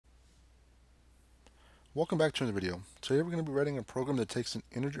Welcome back to the video. Today we're going to be writing a program that takes in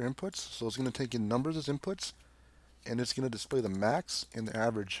integer inputs. So it's going to take in numbers as inputs, and it's going to display the max and the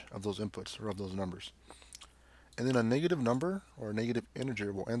average of those inputs or of those numbers. And then a negative number or a negative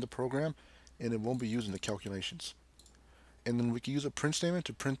integer will end the program, and it won't be used in the calculations. And then we can use a print statement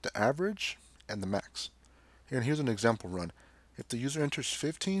to print the average and the max. And here's an example run. If the user enters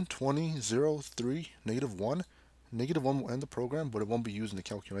 15, 20, 0, 3, -1, -1 will end the program, but it won't be used in the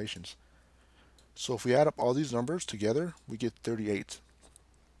calculations. So if we add up all these numbers together, we get 38.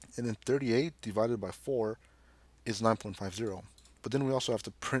 And then 38 divided by 4 is 9.50. But then we also have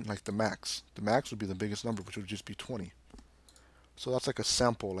to print like the max. The max would be the biggest number, which would just be 20. So that's like a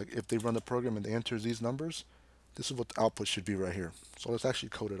sample. Like if they run the program and they enter these numbers, this is what the output should be right here. So let's actually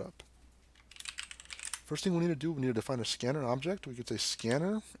code it up. First thing we need to do, we need to define a scanner object. We could say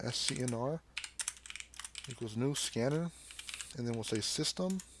scanner, scnr, equals new scanner, and then we'll say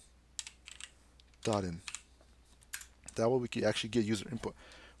system.in. That way we can actually get user input.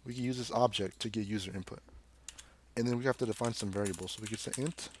 We can use this object to get user input. And then we have to define some variables. So we could say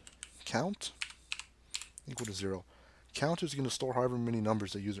int count equal to 0. Count is going to store however many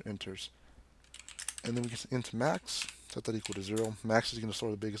numbers the user enters. And then we can say int max, set that equal to 0. Max is going to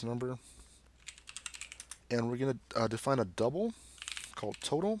store the biggest number. And we're going to define a double called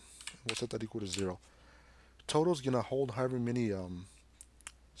total. We'll set that equal to 0. Total is going to hold however many,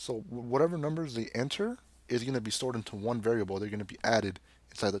 so whatever numbers they enter is going to be stored into one variable. They're going to be added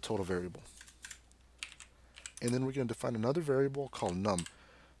inside the total variable. And then we're going to define another variable called num.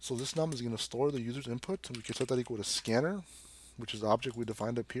 So this num is going to store the user's input. We can set that equal to scanner, which is the object we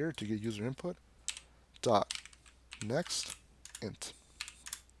defined up here to get user input, dot next int.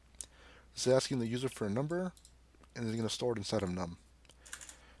 It's asking the user for a number, and it's going to store it inside of num.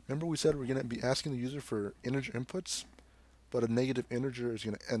 Remember we said we're going to be asking the user for integer inputs, but a negative integer is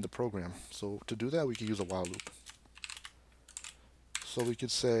going to end the program. So to do that, we can use a while loop. So we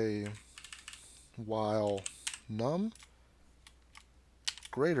could say while num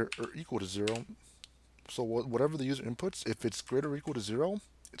greater or equal to 0. So whatever the user inputs, if it's greater or equal to 0,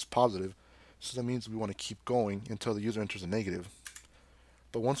 it's positive. So that means we want to keep going until the user enters a negative.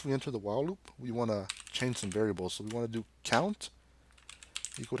 But once we enter the while loop, we want to change some variables. So we want to do count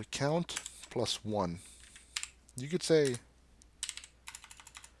equal to count plus 1. You could say,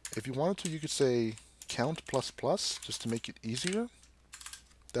 if you wanted to, you could say count plus plus just to make it easier.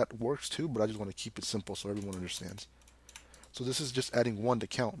 That works too, but I just want to keep it simple so everyone understands. So this is just adding 1 to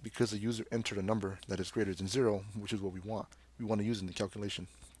count because the user entered a number that is greater than 0, which is what we want. We want to use in the calculation.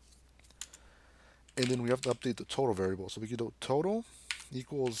 And then we have to update the total variable. So we can do total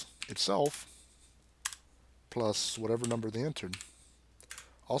equals itself plus whatever number they entered.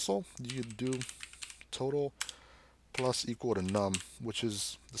 Also, you could do total plus equal to num, which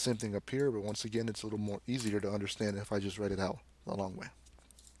is the same thing up here, but once again, it's a little more easier to understand if I just write it out the long way.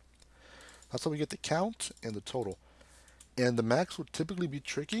 That's how we get the count and the total. And the max would typically be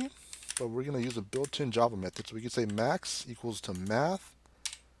tricky, but we're going to use a built-in Java method. So we could say max equals to math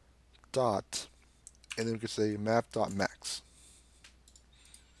dot, and then we could say math.max.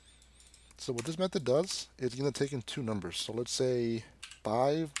 So what this method does is going to take in two numbers. So let's say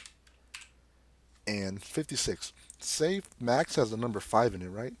 5 and 56. Say max has the number 5 in it,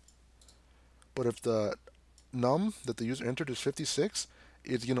 right? But if the num that the user entered is 56,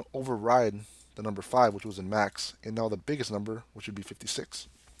 it's going to override the number 5, which was in max, and now the biggest number, which would be 56.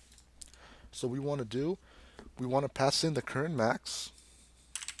 So we want to pass in the current max,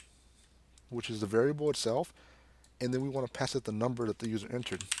 which is the variable itself, and then we want to pass it the number that the user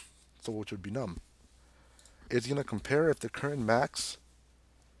entered, so which would be num. It's going to compare if the current max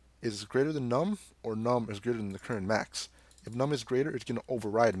is greater than num or num is greater than the current max. If num is greater, it's going to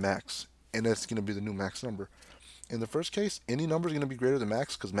override max, and that's going to be the new max number. In the first case, any number is going to be greater than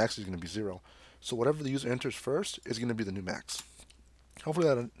max because max is going to be 0. So whatever the user enters first is going to be the new max.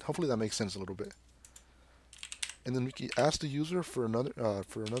 Hopefully that makes sense a little bit. And then we can ask the user for another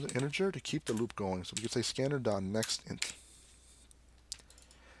integer to keep the loop going. So we could say scnr.nextInt.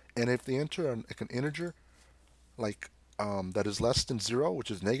 And if they enter an integer like that is less than 0,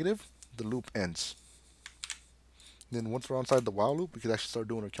 which is negative, the loop ends. And then once we're outside the while loop, we could actually start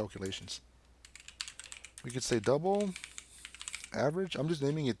doing our calculations. We could say double average. I'm just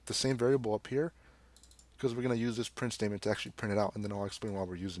naming it the same variable up here because we're going to use this print statement to actually print it out, and then I'll explain why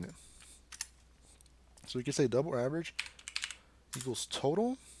we're using it. So we can say double average equals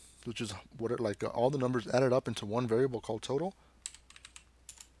total, which is what all the numbers added up into one variable called total,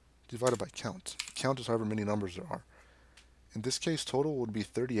 divided by count. Count is however many numbers there are. In this case, total would be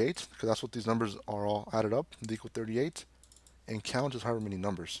 38 because that's what these numbers are all added up. They equal 38. and count is however many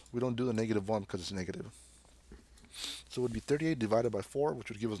numbers. We don't do the -1 because it's negative. So it would be 38 divided by 4, which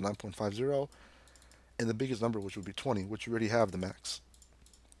would give us 9.50, and the biggest number, which would be 20, which we already have the max.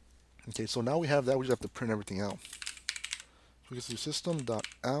 Okay, so now we have that, we just have to print everything out. So we can do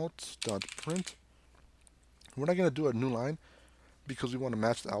System.out.print. We're not going to do a new line because we want to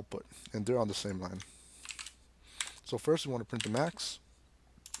match the output, and they're on the same line. So first we want to print the max,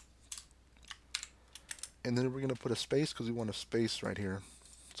 and then we're going to put a space because we want a space right here.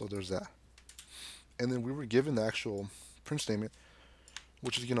 So there's that. And then we were given the actual print statement,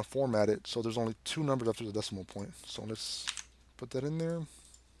 which is going to format it so there's only 2 numbers after the decimal point. So let's put that in there.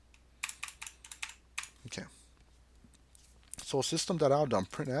 Okay. So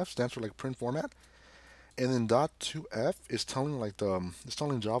System.out.printf stands for like print format, and then .2f is telling it's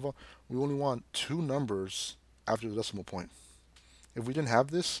telling Java we only want 2 numbers after the decimal point. If we didn't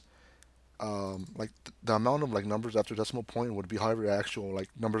have this, the amount of numbers after decimal point would be however the actual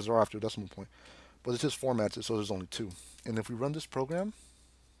numbers are after decimal point. But it just formats it so there's only 2. And if we run this program,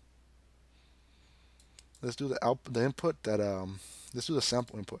 let's do the input that let's do the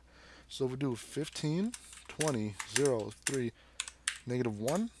sample input. So if we do 15, 20, 0, 3,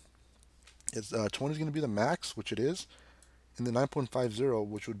 -1, it's 20 is going to be the max, which it is, and then 9.50,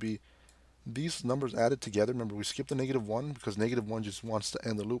 which would be these numbers added together. Remember, we skipped the -1 because -1 just wants to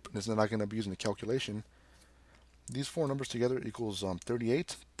end the loop and it's not going to be using the calculation. These 4 numbers together equals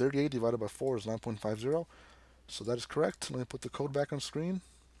 38. 38 divided by 4 is 9.50. So that is correct. Let me put the code back on screen.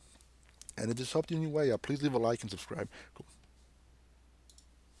 And if this helped you in any way, please leave a like and subscribe. Cool.